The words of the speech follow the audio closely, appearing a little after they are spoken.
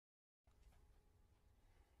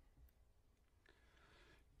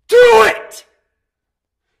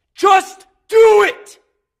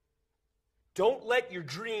don't let your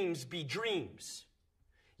dreams be dreams.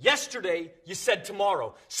 Yesterday, you said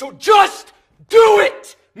tomorrow. So just do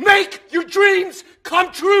it! Make your dreams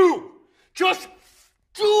come true! Just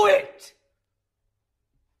do it!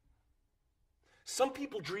 Some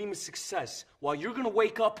people dream of success while you're going to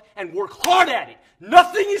wake up and work hard at it.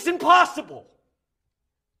 Nothing is impossible.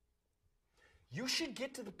 You should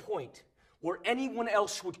get to the point where anyone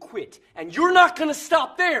else would quit, and you're not going to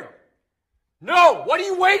stop there. No, what are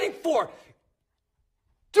you waiting for?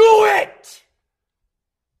 Do it!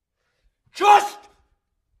 Just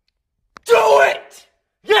do it!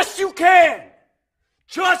 Yes, you can!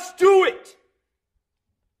 Just do it!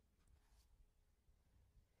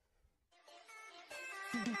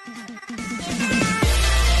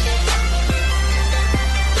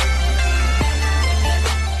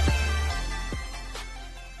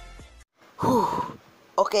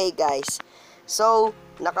 Okay guys, so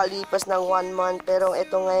nakalipas ng 1 month pero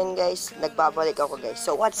ito ngayon guys, nagbabalik ako guys.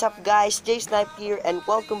 So what's up guys, J Snipe here and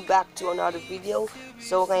welcome back to another video.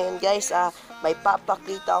 So ngayon guys, may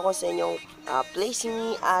papakita ako sa inyong placing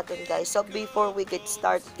me atin guys. So before we get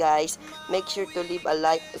started guys, make sure to leave a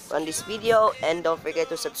like on this video and don't forget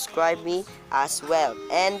to subscribe me as well.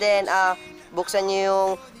 And then buksan nyo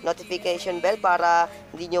yung notification bell para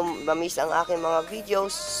hindi nyo ma-miss ang aking mga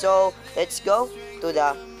videos. So, let's go to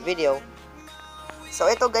the video.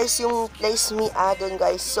 So, ito guys yung place me add-on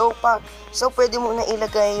guys. So, pwede mo na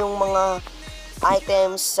ilagay yung mga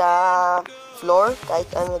items sa floor,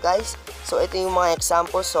 kahit ano guys. So, ito yung mga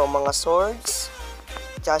examples. So, mga swords,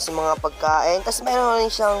 tsaka yung mga pagkain. Tapos, meron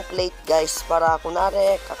rin siyang plate guys para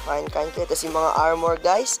kunwari, kakain-kain kayo. Tapos, yung mga armor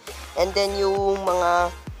guys. And then, yung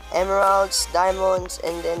mga emeralds, diamonds,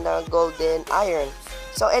 and then the golden iron.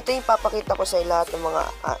 So, ito yung papakita ko sa lahat ng mga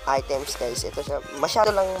items guys. Ito siya,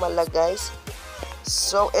 masyado lang malag guys.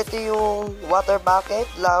 So, ito yung water bucket,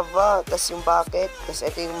 lava, tas yung bucket, tas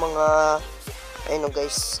ito yung mga, ayun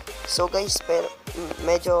guys. So guys, pero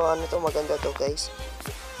medyo ano to, maganda to guys.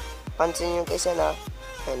 Pansin nyo guys yan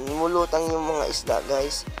mulutang yung mga isda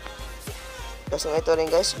guys. Tas ito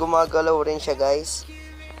rin guys, gumagalaw rin siya guys.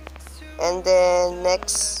 And then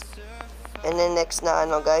next na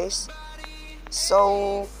ano guys.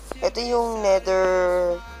 So, ito yung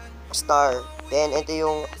nether star. Then ito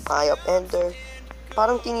yung eye of ender.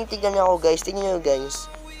 Parang tinitignan niya ako guys. Tingnan niyo guys.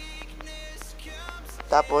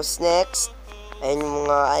 Tapos next, ayun yung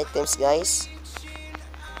mga items guys.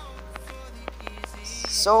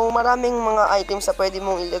 So, maraming mga items na pwede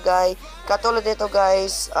mong ilagay. Katulad nito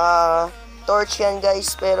guys, torch yan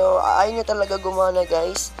guys. Pero ayaw nyo talaga gumana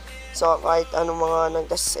guys. So, kahit anong mga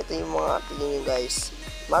nagtas, ito yung mga tingin nyo guys.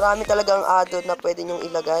 Marami talagang add-on na pwede nyong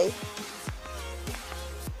ilagay.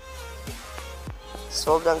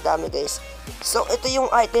 Sobrang dami guys. So, ito yung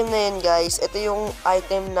item na yun guys. Ito yung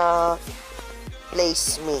item na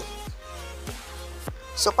place me.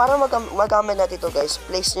 So, para magamit natin ito guys,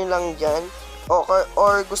 place nyo lang dyan.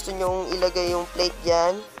 Or gusto nyong ilagay yung plate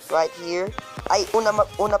dyan, right here. Ay,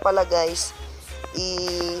 una pala guys,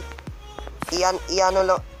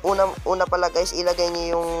 una pala guys, ilagay niyo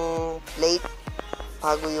yung plate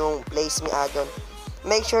bago yung place me add-on.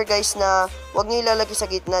 Make sure guys na wag niyo ilalagay sa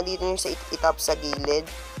gitna, dito niyo sa itap sa gilid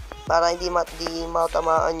para hindi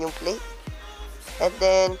matamaan yung plate. And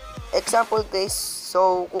then example guys,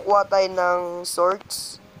 so kukuha tayo ng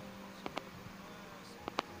swords.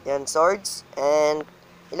 Yan, swords, and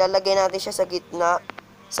ilalagay natin siya sa gitna,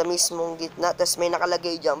 sa mismong gitna, tapos may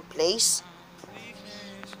nakalagay dyan place.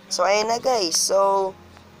 So, ayun na guys. So,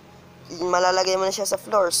 malalagay mo na siya sa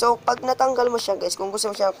floor. So, pag natanggal mo siya guys, kung gusto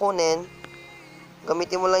mo siya kunin,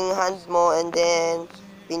 gamitin mo lang yung hand mo, and then,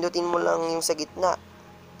 pindutin mo lang yung sa gitna.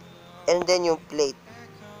 And then, yung plate.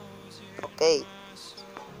 Okay.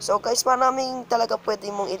 So, guys, maraming talaga pwede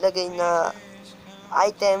mong ilagay na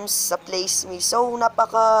items sa place me. So,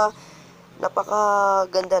 napaka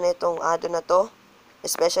ganda na itong add-on na to.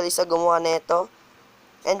 Especially sa gumawa na ito.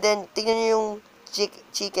 And then, tignan nyo yung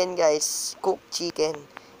chicken guys, cooked chicken,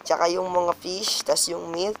 tsaka yung mga fish, tas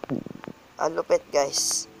yung meat, ang lupit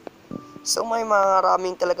guys. So may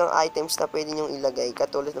maraming talagang items na pwede nyong ilagay,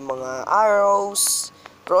 katulad ng mga arrows,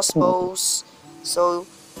 crossbows. So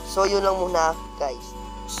yun lang muna guys.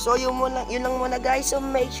 So yun lang muna guys. So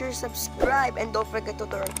make sure subscribe and don't forget to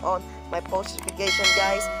turn on my post notification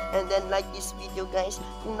guys. And then like this video guys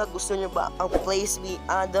kung nagustuhan nyo ba ang place me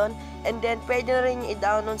add-on. And then pwede na rin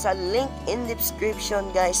i-download sa link in description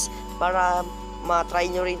guys para ma-try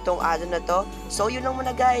nyo rin tong add-on na to. So yun lang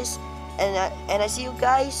muna guys. And I see you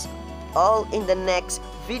guys all in the next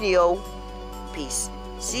video. Peace.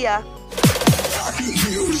 See ya.